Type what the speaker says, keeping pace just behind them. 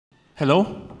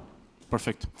Hello?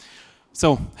 Perfect.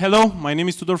 So, hello, my name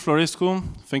is Tudor Florescu.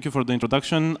 Thank you for the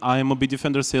introduction. I am a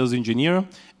Bitdefender sales engineer,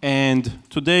 and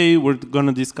today we're going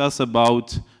to discuss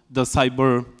about the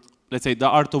cyber, let's say, the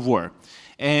art of war,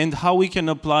 and how we can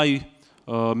apply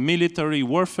military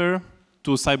warfare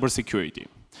to cybersecurity.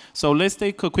 So let's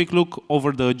take a quick look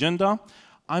over the agenda.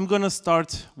 I'm going to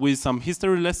start with some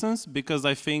history lessons because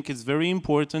I think it's very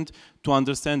important to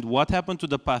understand what happened to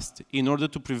the past in order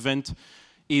to prevent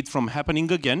it from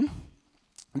happening again.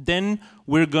 Then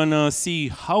we're going to see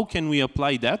how can we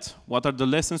apply that, what are the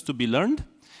lessons to be learned,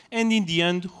 and in the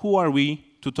end, who are we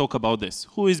to talk about this?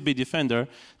 Who is Bitdefender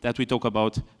that we talk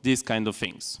about these kind of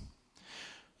things?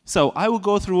 So I will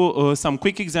go through some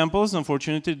quick examples.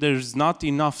 Unfortunately, there's not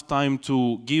enough time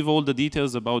to give all the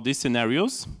details about these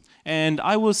scenarios. And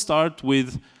I will start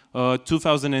with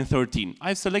 2013.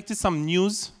 I've selected some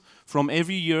news from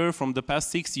every year from the past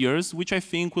 6 years, which I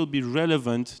think will be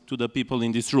relevant to the people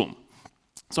in this room.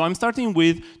 So I'm starting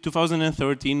with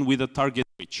 2013 with a Target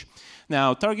breach.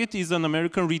 Now, Target is an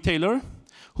American retailer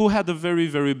who had a very,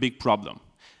 very big problem.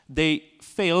 They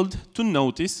failed to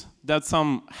notice that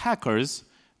some hackers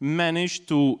managed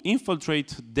to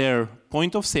infiltrate their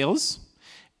point of sales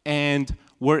and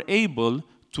were able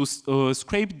to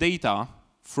scrape data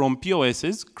from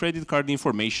POSs, credit card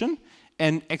information,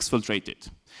 and exfiltrate it.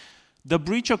 The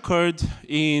breach occurred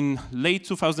in late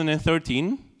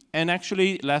 2013 and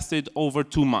actually lasted over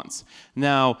 2 months.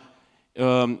 Now,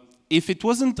 if it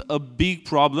wasn't a big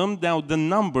problem, now the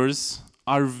numbers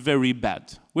are very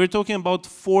bad. We're talking about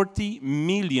 40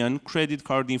 million credit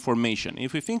card information.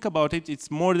 If we think about it, it's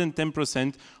more than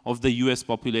 10% of the US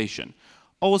population.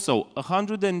 Also,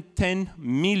 110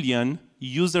 million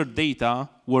user data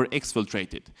were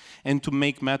exfiltrated. And to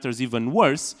make matters even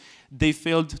worse, they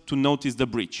failed to notice the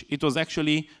breach. It was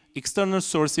actually external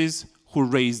sources who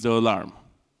raised the alarm.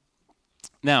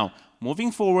 Now,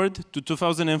 moving forward to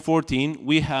 2014,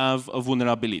 we have a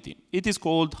vulnerability. It is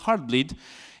called Heartbleed.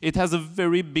 It has a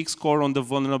very big score on the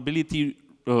vulnerability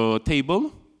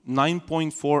table,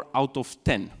 9.4 out of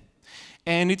 10.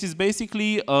 And it is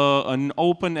basically an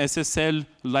open SSL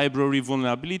library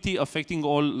vulnerability affecting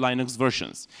all Linux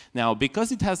versions. Now,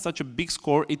 because it has such a big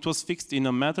score, it was fixed in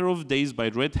a matter of days by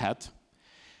Red Hat.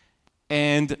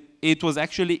 And it was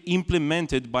actually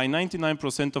implemented by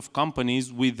 99% of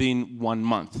companies within 1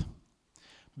 month.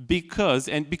 Because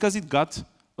it got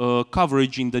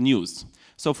coverage in the news.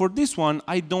 So for this one,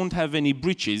 I don't have any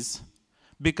breaches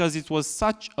because it was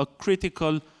such a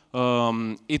critical,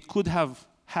 it could have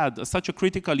had such a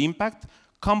critical impact,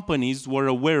 companies were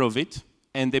aware of it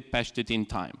and they patched it in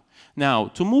time. Now,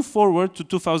 to move forward to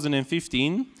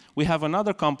 2015, we have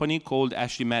another company called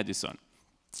Ashley Madison.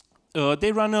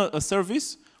 They run a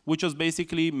service which was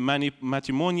basically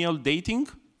matrimonial dating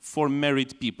for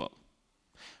married people.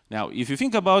 Now, if you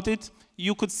think about it,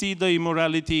 you could see the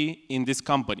immorality in this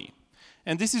company.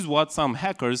 And this is what some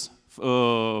hackers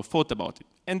thought about it.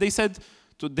 And they said,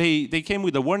 they came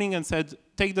with a warning and said,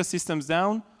 take the systems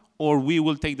down or we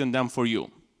will take them down for you.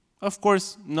 Of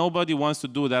course, nobody wants to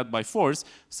do that by force,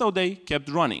 so they kept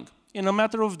running. In a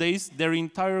matter of days, their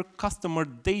entire customer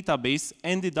database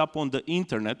ended up on the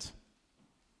internet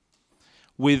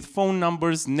with phone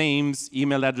numbers, names,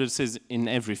 email addresses, and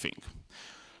everything.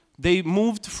 They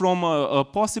moved from a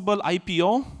possible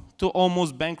IPO to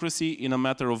almost bankruptcy in a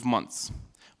matter of months.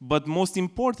 But most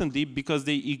importantly, because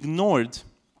they ignored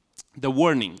the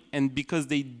warning and because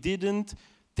they didn't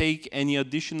take any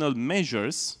additional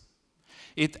measures,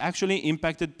 it actually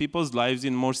impacted people's lives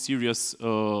in a more serious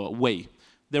way.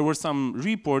 There were some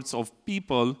reports of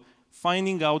people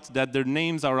finding out that their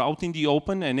names are out in the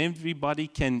open and everybody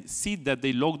can see that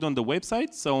they logged on the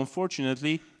website, so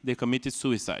unfortunately, they committed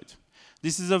suicide.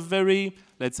 This is a very,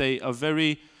 let's say, a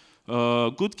very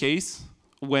good case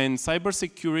when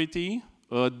cybersecurity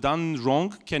done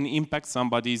wrong can impact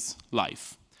somebody's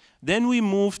life. Then we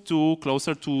move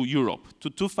closer to Europe, to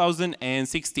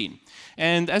 2016.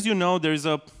 And as you know, there's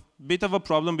a bit of a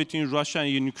problem between Russia and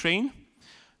Ukraine,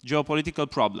 geopolitical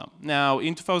problem. Now,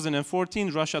 in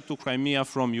 2014, Russia took Crimea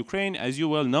from Ukraine, as you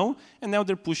well know, and now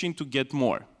they're pushing to get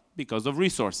more because of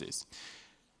resources.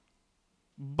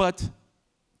 But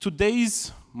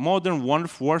today's modern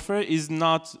warfare is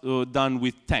not done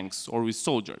with tanks or with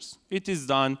soldiers. It is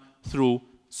done through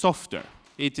software.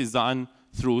 It is done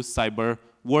through cyber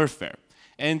warfare.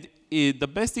 And the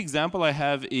best example I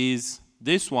have is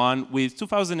this one with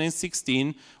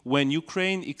 2016 when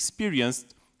Ukraine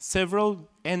experienced several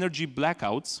energy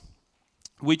blackouts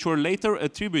which were later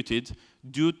attributed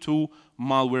due to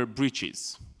malware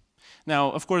breaches.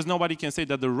 Now, of course, nobody can say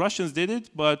that the Russians did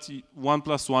it, but 1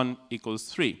 + 1 =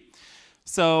 3.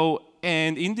 So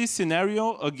and in this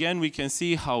scenario, again, we can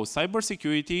see how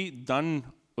cybersecurity done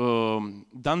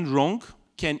wrong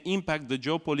can impact the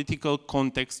geopolitical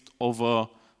context of a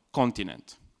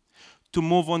continent. To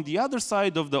move on the other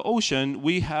side of the ocean,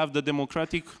 we have the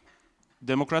Democratic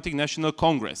National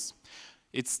Congress.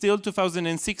 It's still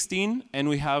 2016, and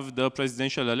we have the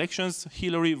presidential elections,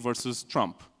 Hillary versus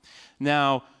Trump.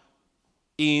 Now,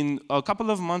 in a couple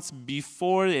of months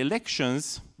before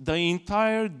elections, the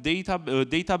entire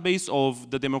database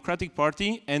of the Democratic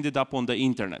Party ended up on the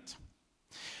internet.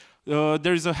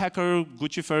 There is a hacker,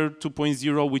 Guccifer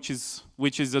 2.0,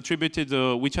 which is attributed,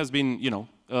 which has been,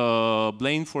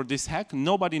 blamed for this hack.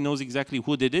 Nobody knows exactly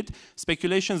who did it.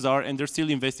 Speculations are, and they're still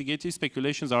investigating,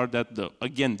 speculations are that,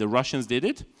 again, the Russians did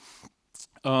it.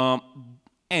 But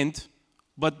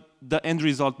the end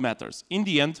result matters. In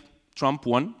the end, Trump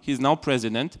won. He's now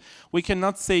president. We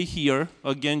cannot say here,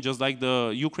 again, just like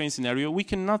the Ukraine scenario, we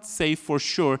cannot say for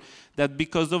sure that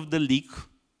because of the leak,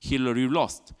 Hillary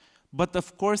lost. But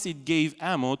of course, it gave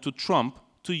ammo to Trump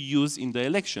to use in the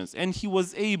elections. And he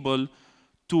was able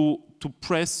to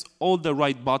press all the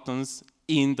right buttons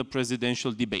in the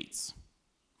presidential debates.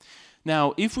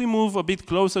 Now, if we move a bit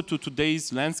closer to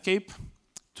today's landscape,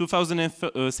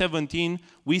 2017,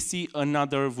 we see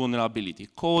another vulnerability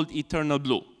called Eternal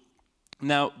Blue.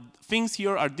 Now, things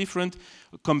here are different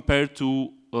compared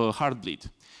to Heartbleed.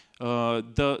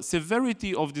 The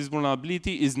severity of this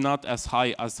vulnerability is not as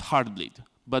high as Heartbleed.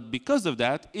 But because of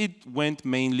that, it went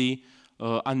mainly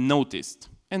unnoticed.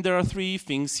 And there are three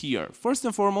things here. First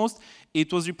and foremost,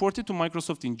 it was reported to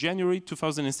Microsoft in January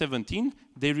 2017.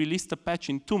 They released a patch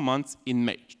in 2 months in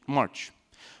March.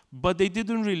 But they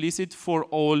didn't release it for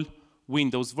all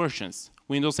Windows versions.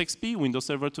 Windows XP, Windows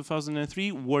Server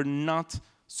 2003 were not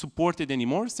supported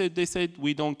anymore. So they said,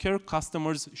 we don't care,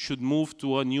 customers should move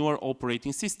to a newer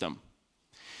operating system.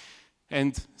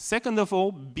 And second of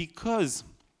all, because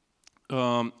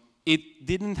it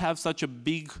didn't have such a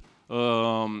big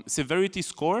severity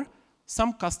score,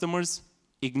 some customers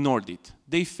ignored it.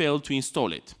 They failed to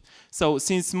install it. So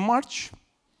since March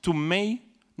to May,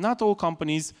 not all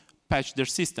companies patched their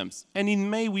systems. And in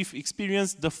May, we've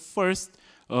experienced the first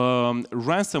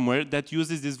ransomware that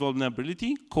uses this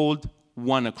vulnerability called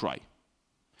WannaCry.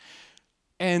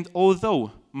 And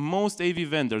although most AV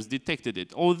vendors detected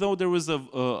it, although there was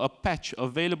a patch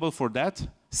available for that,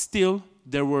 still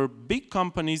there were big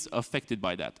companies affected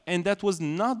by that. And that was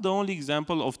not the only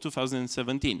example of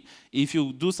 2017. If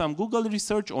you do some Google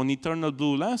research on Eternal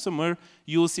Blue ransomware,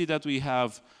 you'll see that we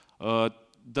have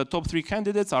the top 3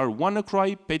 candidates are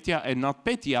WannaCry, Petya, and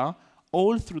NotPetya,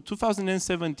 all through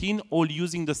 2017, all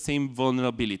using the same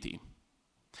vulnerability,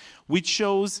 which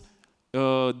shows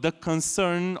the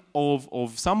concern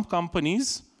of some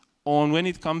companies on when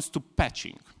it comes to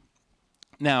patching.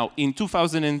 Now, in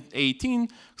 2018,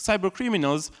 cyber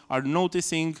criminals are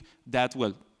noticing that,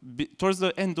 well, towards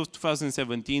the end of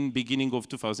 2017, beginning of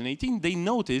 2018, they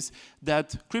notice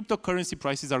that cryptocurrency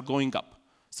prices are going up.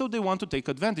 So they want to take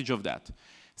advantage of that.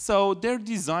 So they're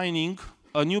designing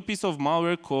a new piece of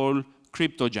malware called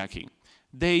cryptojacking.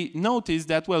 They notice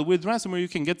that, well, with ransomware you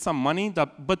can get some money,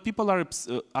 but people are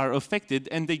affected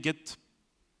and they get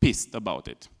pissed about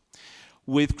it.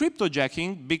 With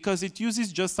cryptojacking, because it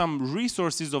uses just some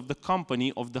resources of the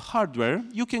company, of the hardware,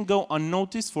 you can go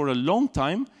unnoticed for a long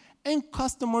time and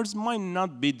customers might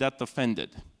not be that offended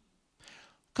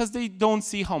because they don't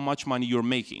see how much money you're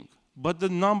making. But the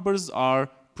numbers are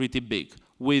pretty big.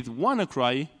 With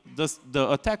WannaCry,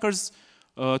 the attackers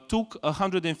took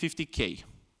 150K.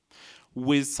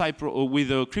 With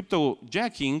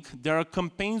cryptojacking, there are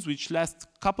campaigns which last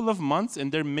a couple of months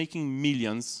and they're making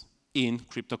millions in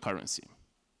cryptocurrency.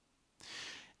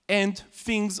 And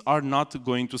things are not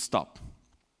going to stop.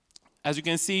 As you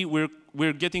can see,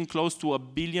 we're getting close to 1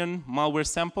 billion malware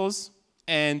samples,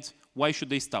 and why should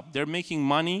they stop? They're making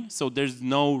money, so there's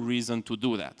no reason to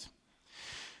do that.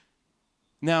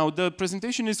 Now, the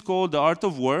presentation is called The Art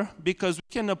of War because we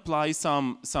can apply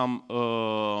some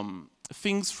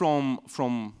things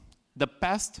from the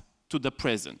past to the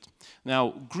present.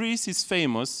 Now, Greece is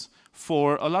famous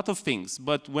for a lot of things,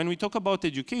 but when we talk about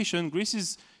education,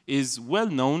 Greece is well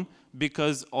known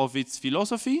because of its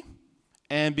philosophy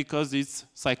and because it's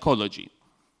psychology.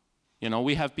 You know,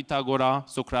 we have Pythagoras,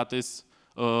 Socrates,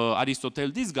 Aristotle,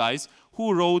 these guys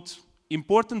who wrote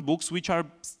important books which are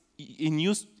in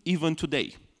use even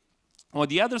today. On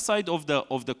the other side of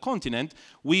the continent,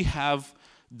 we have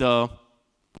the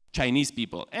Chinese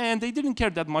people, and they didn't care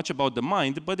that much about the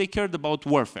mind, but they cared about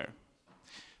warfare.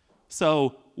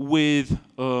 So with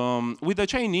the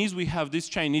Chinese, we have this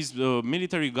Chinese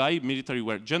military guy, military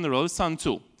general, Sun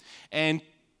Tzu. And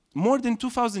more than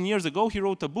 2,000 years ago, he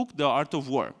wrote a book, The Art of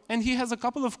War. And he has a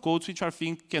couple of quotes which I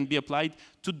think can be applied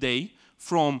today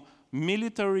from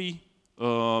military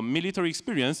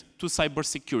experience to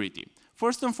cybersecurity.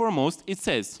 First and foremost, it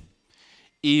says,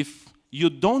 if you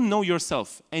don't know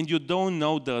yourself and you don't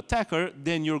know the attacker,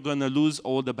 then you're gonna lose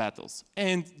all the battles.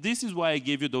 And this is why I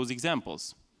gave you those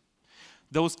examples.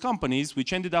 Those companies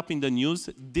which ended up in the news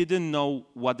didn't know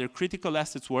what their critical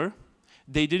assets were.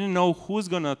 They didn't know who's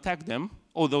gonna attack them,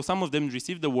 although some of them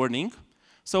received the warning.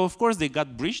 So of course they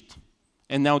got breached,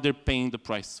 and now they're paying the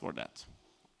price for that.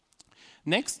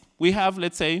 Next, we have,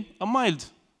 let's say, a mild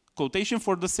quotation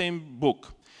for the same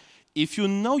book. If you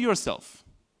know yourself,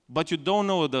 but you don't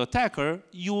know the attacker,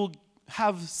 you'll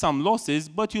have some losses,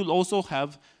 but you'll also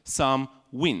have some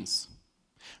wins.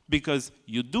 Because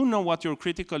you do know what your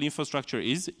critical infrastructure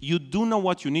is, you do know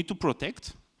what you need to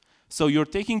protect, so you're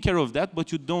taking care of that,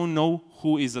 but you don't know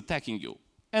who is attacking you.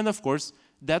 And of course,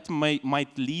 that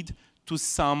might lead to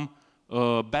some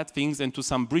bad things and to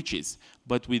some breaches.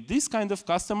 But with this kind of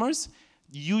customers,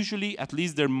 usually at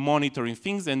least they're monitoring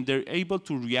things and they're able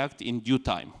to react in due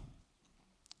time.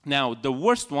 Now, the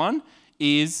worst one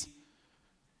is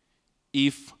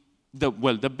if the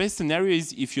best scenario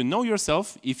is if you know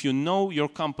yourself, if you know your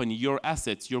company, your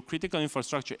assets, your critical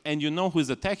infrastructure, and you know who is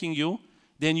attacking you,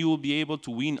 then you will be able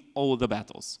to win all the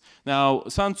battles. Now,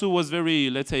 Sun Tzu was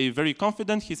let's say, very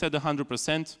confident. He said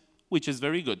 100%, which is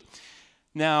very good.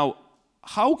 Now,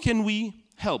 how can we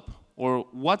help, or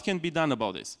what can be done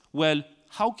about this? Well,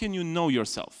 how can you know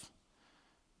yourself?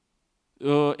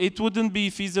 It wouldn't be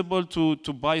feasible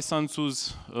to buy Sun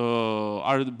Tzu's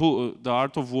The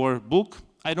Art of War book.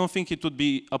 I don't think it would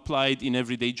be applied in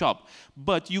everyday job,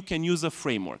 but you can use a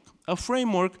framework. A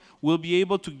framework will be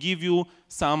able to give you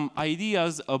some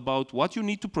ideas about what you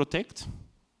need to protect,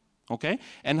 okay,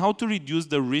 and how to reduce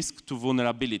the risk to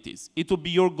vulnerabilities. It will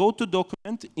be your go-to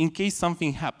document in case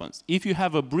something happens. If you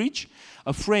have a breach,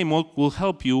 a framework will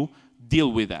help you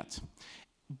deal with that.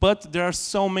 But there are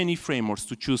so many frameworks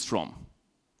to choose from.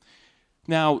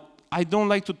 Now, I don't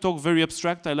like to talk very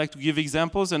abstract, I like to give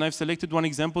examples, and I've selected one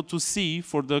example to see,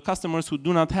 for the customers who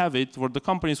do not have it, for the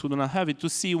companies who do not have it, to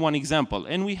see one example.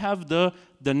 And we have the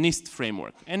NIST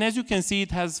framework. And as you can see,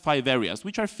 it has 5 areas,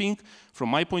 which I think, from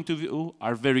my point of view,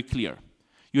 are very clear.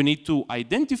 You need to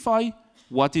identify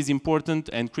what is important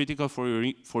and critical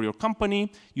for your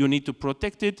company. You need to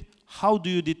protect it. How do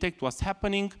you detect what's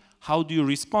happening? How do you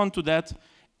respond to that?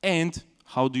 And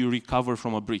how do you recover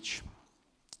from a breach?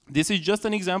 This is just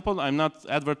an example. I'm not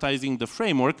advertising the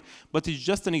framework, but it's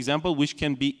just an example which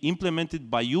can be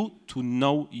implemented by you to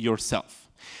know yourself.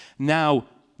 Now,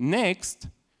 next,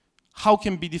 how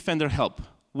can Bitdefender help?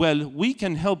 Well, we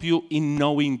can help you in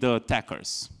knowing the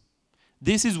attackers.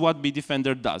 This is what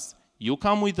Bitdefender does. You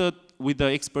come with the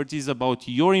expertise about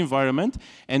your environment,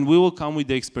 and we will come with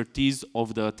the expertise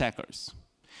of the attackers.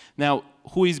 Now,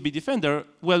 who is Bitdefender?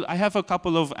 Well, I have a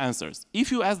couple of answers.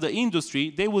 If you ask the industry,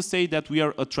 they will say that we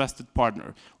are a trusted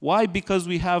partner. Why? Because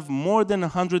we have more than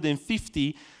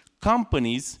 150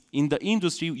 companies in the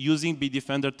industry using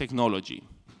Bitdefender technology.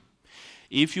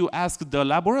 If you ask the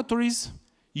laboratories,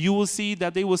 you will see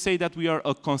that they will say that we are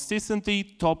a consistently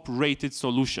top-rated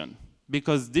solution,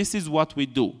 because this is what we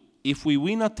do. If we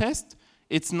win a test,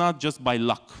 it's not just by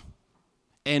luck.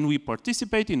 And we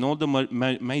participate in all the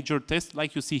major tests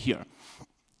like you see here.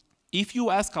 If you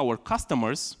ask our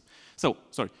customers,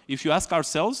 if you ask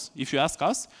ourselves, if you ask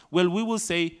us, well, we will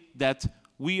say that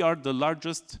we are the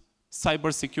largest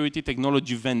cybersecurity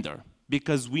technology vendor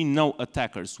because we know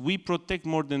attackers. We protect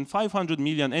more than 500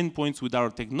 million endpoints with our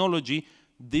technology.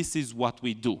 This is what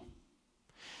we do.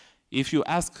 If you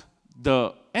ask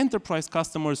the enterprise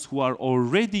customers who are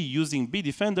already using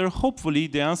Bitdefender, hopefully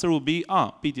the answer will be,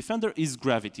 Bitdefender is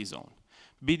Gravity Zone.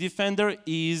 Bitdefender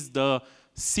is the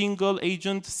single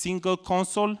agent, single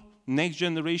console, next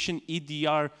generation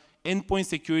EDR endpoint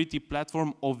security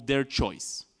platform of their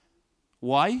choice.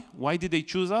 Why? Why did they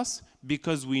choose us?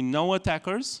 Because we know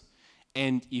attackers,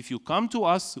 and if you come to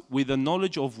us with the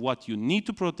knowledge of what you need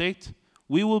to protect,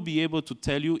 we will be able to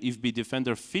tell you if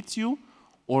Bitdefender fits you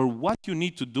or what you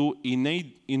need to do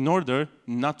in order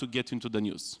not to get into the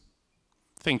news.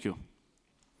 Thank you.